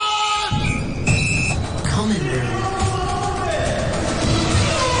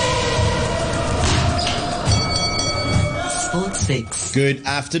SportsFix. Good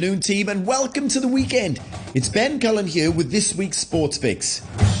afternoon, team, and welcome to the weekend. It's Ben Cullen here with this week's SportsFix.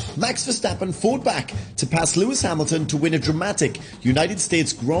 Max Verstappen fought back to pass Lewis Hamilton to win a dramatic United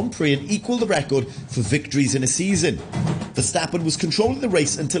States Grand Prix and equal the record for victories in a season. Verstappen was controlling the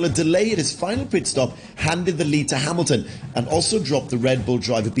race until a delay at his final pit stop handed the lead to Hamilton and also dropped the Red Bull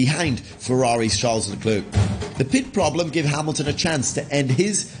driver behind Ferrari's Charles Leclerc. The pit problem gave Hamilton a chance to end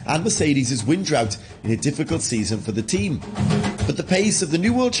his and Mercedes' win drought in a difficult season for the team. But the pace of the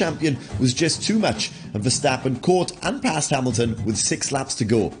new world champion was just too much, and Verstappen caught and passed Hamilton with 6 laps to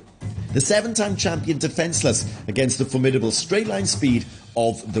go. The 7-time champion defenceless against the formidable straight-line speed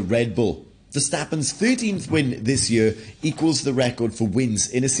of the Red Bull. Verstappen's 13th win this year equals the record for wins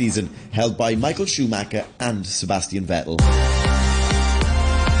in a season held by Michael Schumacher and Sebastian Vettel.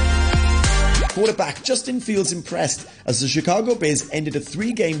 Quarterback Justin Fields impressed as the Chicago Bears ended a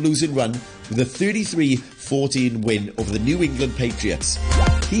 3-game losing run with a 33-14 win over the New England Patriots.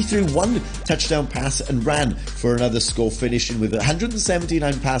 He threw 1 touchdown pass and ran for another score, finishing with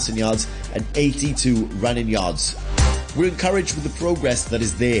 179 passing yards and 82 running yards. "We're encouraged with the progress that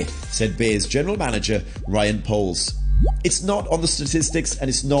is there," said Bears general manager Ryan Poles. "It's not on the statistics and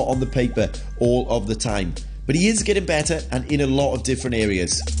it's not on the paper all of the time, but he is getting better and in a lot of different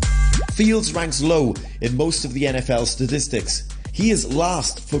areas." Fields ranks low in most of the NFL statistics. He is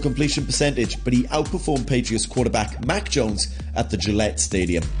last for completion percentage, but he outperformed Patriots quarterback Mac Jones at the Gillette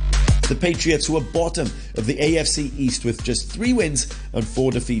Stadium. The Patriots, who are bottom of the AFC East with just 3 wins and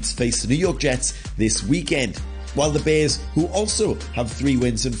 4 defeats, face the New York Jets this weekend, while the Bears, who also have 3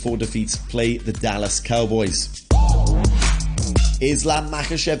 wins and 4 defeats, play the Dallas Cowboys. Islam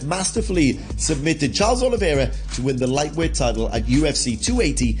Makhachev masterfully submitted Charles Oliveira to win the lightweight title at UFC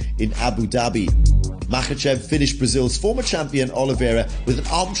 280 in Abu Dhabi. Makhachev finished Brazil's former champion Oliveira with an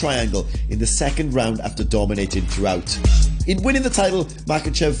arm triangle in the second round after dominating throughout. In winning the title,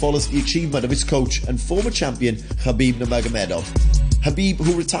 Makhachev follows the achievement of his coach and former champion Khabib Nurmagomedov. Khabib,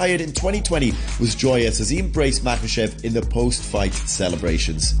 who retired in 2020, was joyous as he embraced Makhachev in the post-fight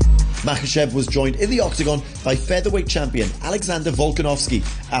celebrations. Makhachev was joined in the octagon by featherweight champion Alexander Volkanovski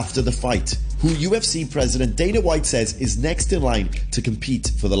after the fight, who UFC President Dana White says is next in line to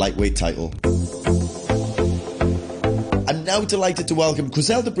compete for the lightweight title. I'm now delighted to welcome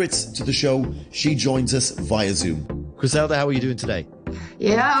Cri-Zelda Brits to the show. She joins us via Zoom. Cri-Zelda, how are you doing today?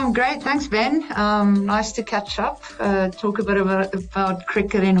 Yeah, I'm great. Thanks, Ben. Nice to catch up. Talk a bit about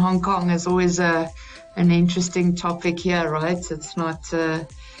cricket in Hong Kong is always an interesting topic here, right? It's not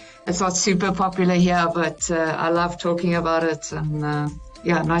super popular here, but I love talking about it. And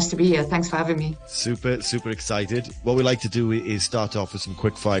yeah, nice to be here. Thanks for having me. Super excited. What we like to do is start off with some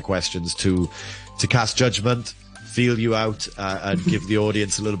quick fire questions to cast judgment, feel you out, and give the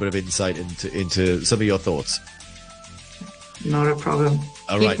audience a little bit of insight into some of your thoughts. Not a problem.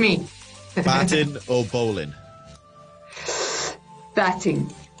 All Hit right. me. Batting or bowling?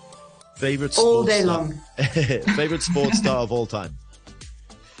 Batting. Favorite all sports day star? long. Favorite sports star of all time?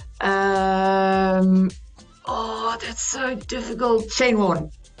 That's so difficult. Shane Warne.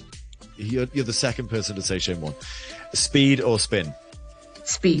 You're the second person to say Shane Warne. Speed or spin?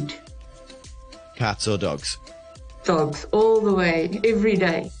 Speed. Cats or dogs? Dogs. All the way. Every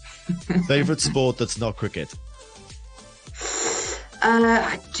day. Favorite sport that's not cricket?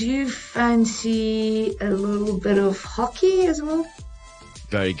 I do fancy a little bit of hockey as well.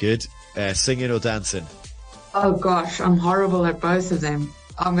 Very good. Singing or dancing? Oh gosh, I'm horrible at both of them.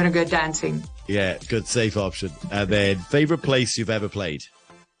 I'm going to go dancing. Yeah, good, safe option. And then favorite place you've ever played?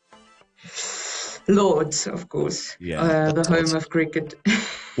 Lords, of course. Yeah, the home of cricket.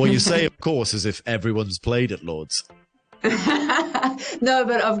 Well, you say, of course, as if everyone's played at Lords. No,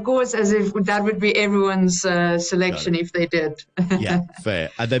 but of course, as if that would be everyone's selection if they did. Yeah, fair.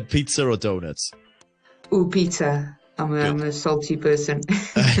 And then pizza or donuts? Ooh, pizza. I'm a salty person.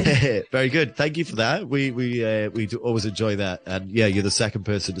 Very good. Thank you for that. We do always enjoy that. And yeah, you're the second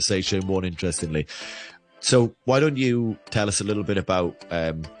person to say Shane Warne, interestingly. So why don't you tell us a little bit about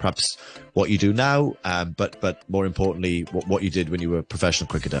perhaps what you do now, but more importantly, what you did when you were a professional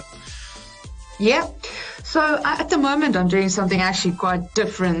cricketer? Yeah. So at the moment, I'm doing something actually quite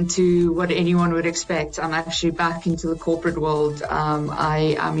different to what anyone would expect. I'm actually back into the corporate world.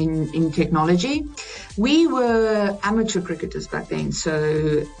 I'm in technology. We were amateur cricketers back then.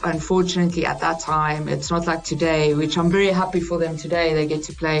 So unfortunately, at that time, it's not like today, which I'm very happy for them today. They get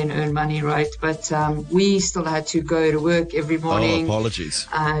to play and earn money, right? But we still had to go to work every morning. Oh, apologies.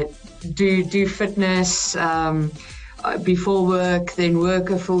 Do fitness. before work, then work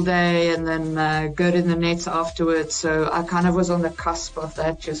a full day, and then go to the nets afterwards. So I kind of was on the cusp of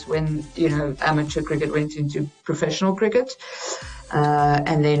that just when, amateur cricket went into professional cricket.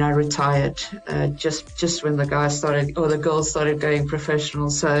 And then I retired just when the guys started, or the girls started going professional.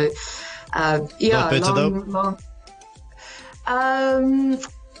 So, Not bitter though?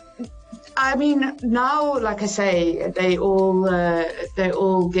 I mean, now, like I say, they're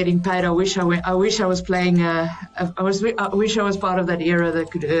all getting paid. I wish I was playing. I wish I was part of that era that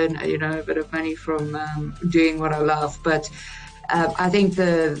could earn, a bit of money from doing what I love. But I think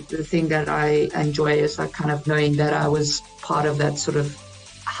the thing that I enjoy is like kind of knowing that I was part of that sort of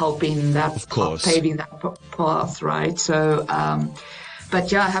helping that, paving that path, right? So. But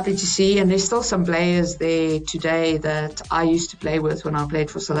yeah, happy to see. And there's still some players there today that I used to play with when I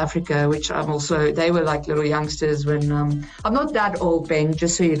played for South Africa, which they were like little youngsters when, I'm not that old, Ben,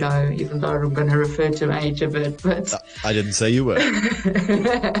 just so you know, even though I'm going to refer to my age a bit. But I didn't say you were.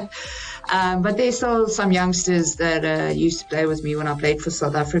 But there's still some youngsters that used to play with me when I played for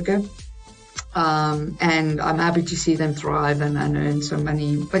South Africa. And I'm happy to see them thrive and earn some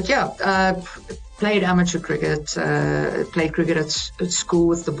money. But yeah, played amateur cricket, played cricket at school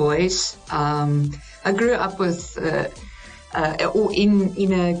with the boys. I grew up with,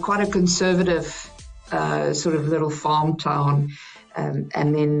 in a quite a conservative sort of little farm town, and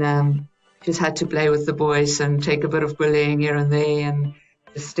then just had to play with the boys and take a bit of bullying here and there and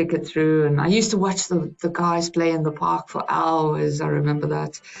just stick it through. And I used to watch the guys play in the park for hours. I remember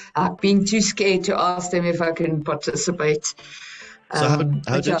that, being too scared to ask them if I can participate. So how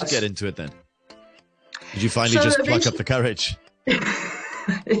did you get into it then? Did you finally just pluck up the courage? They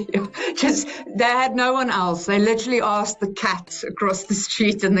had no one else. They literally asked the cat across the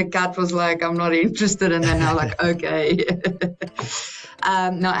street, and the cat was like, "I'm not interested." And then they're like, "Okay."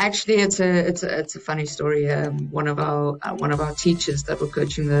 No, actually, it's a funny story. One of our teachers that were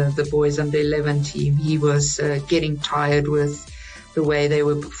coaching the boys under 11 team, he was getting tired with the way they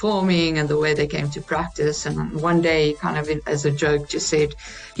were performing and the way they came to practice. And one day, kind of as a joke, just said,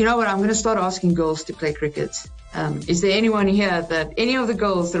 "You know what, I'm going to start asking girls to play cricket. Is there anyone here any of the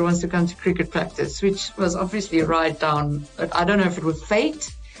girls that wants to come to cricket practice?" Which was obviously a ride down. I don't know if it was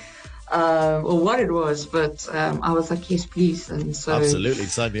fate or what it was, but I was like, "Yes, please." And so absolutely,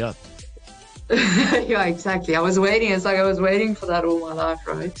 sign me up. Yeah, exactly. I was waiting. It's like I was waiting for that all my life,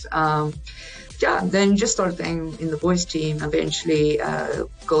 right? Yeah, then just started playing in the boys' team. Eventually,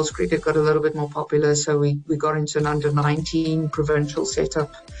 girls' cricket got a little bit more popular, so we got into an under-19 provincial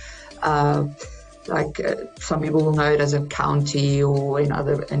setup. Some people will know it as a county, or in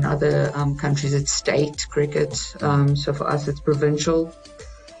other countries it's state cricket. So for us, it's provincial.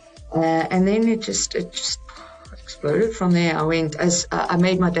 And then it just exploded from there. I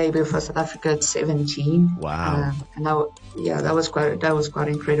made my debut for South Africa at 17. Wow! And that was quite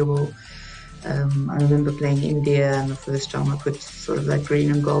incredible. I remember playing India, and the first time I put sort of that green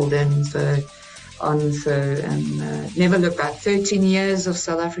and gold in, never looked back. 13 years of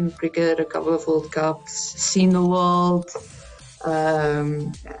South African cricket, a couple of World Cups, seen the world,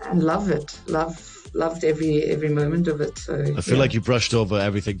 and love it. Loved every moment of it. So I feel like you brushed over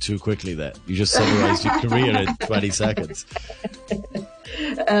everything too quickly there. You just summarized your career in 20 seconds.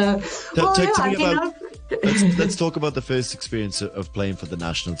 Let's talk about the first experience of playing for the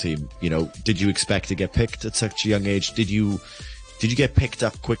national team. Did you expect to get picked at such a young age? Did you get picked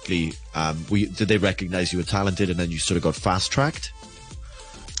up quickly? Did they recognize you were talented, and then you sort of got fast tracked?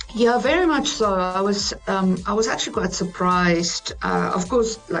 Yeah, very much so. I was actually quite surprised. Of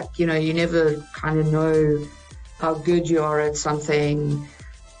course, you never kind of know how good you are at something,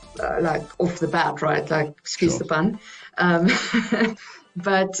 off the bat, right? Excuse the pun.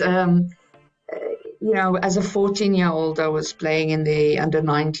 But as a 14-year-old, I was playing in the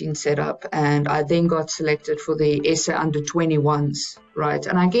under-19 setup, and I then got selected for the SA under-21s, right?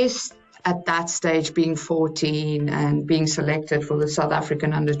 And I guess at that stage, being 14 and being selected for the South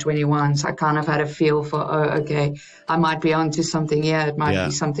African under-21s, I kind of had a feel for, okay, I might be onto something here. It might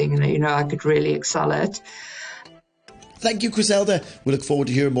be something, I could really excel at. Thank you, Cri-Zelda. We look forward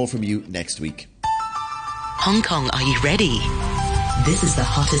to hearing more from you next week. Hong Kong, are you ready? This is the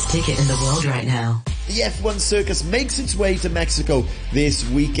hottest ticket in the world right now. The F1 circus makes its way to Mexico this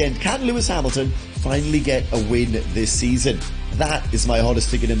weekend. Can Lewis Hamilton finally get a win this season? That is my hottest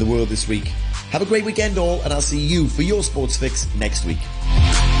ticket in the world this week. Have a great weekend all, and I'll see you for your Sports Fix next week.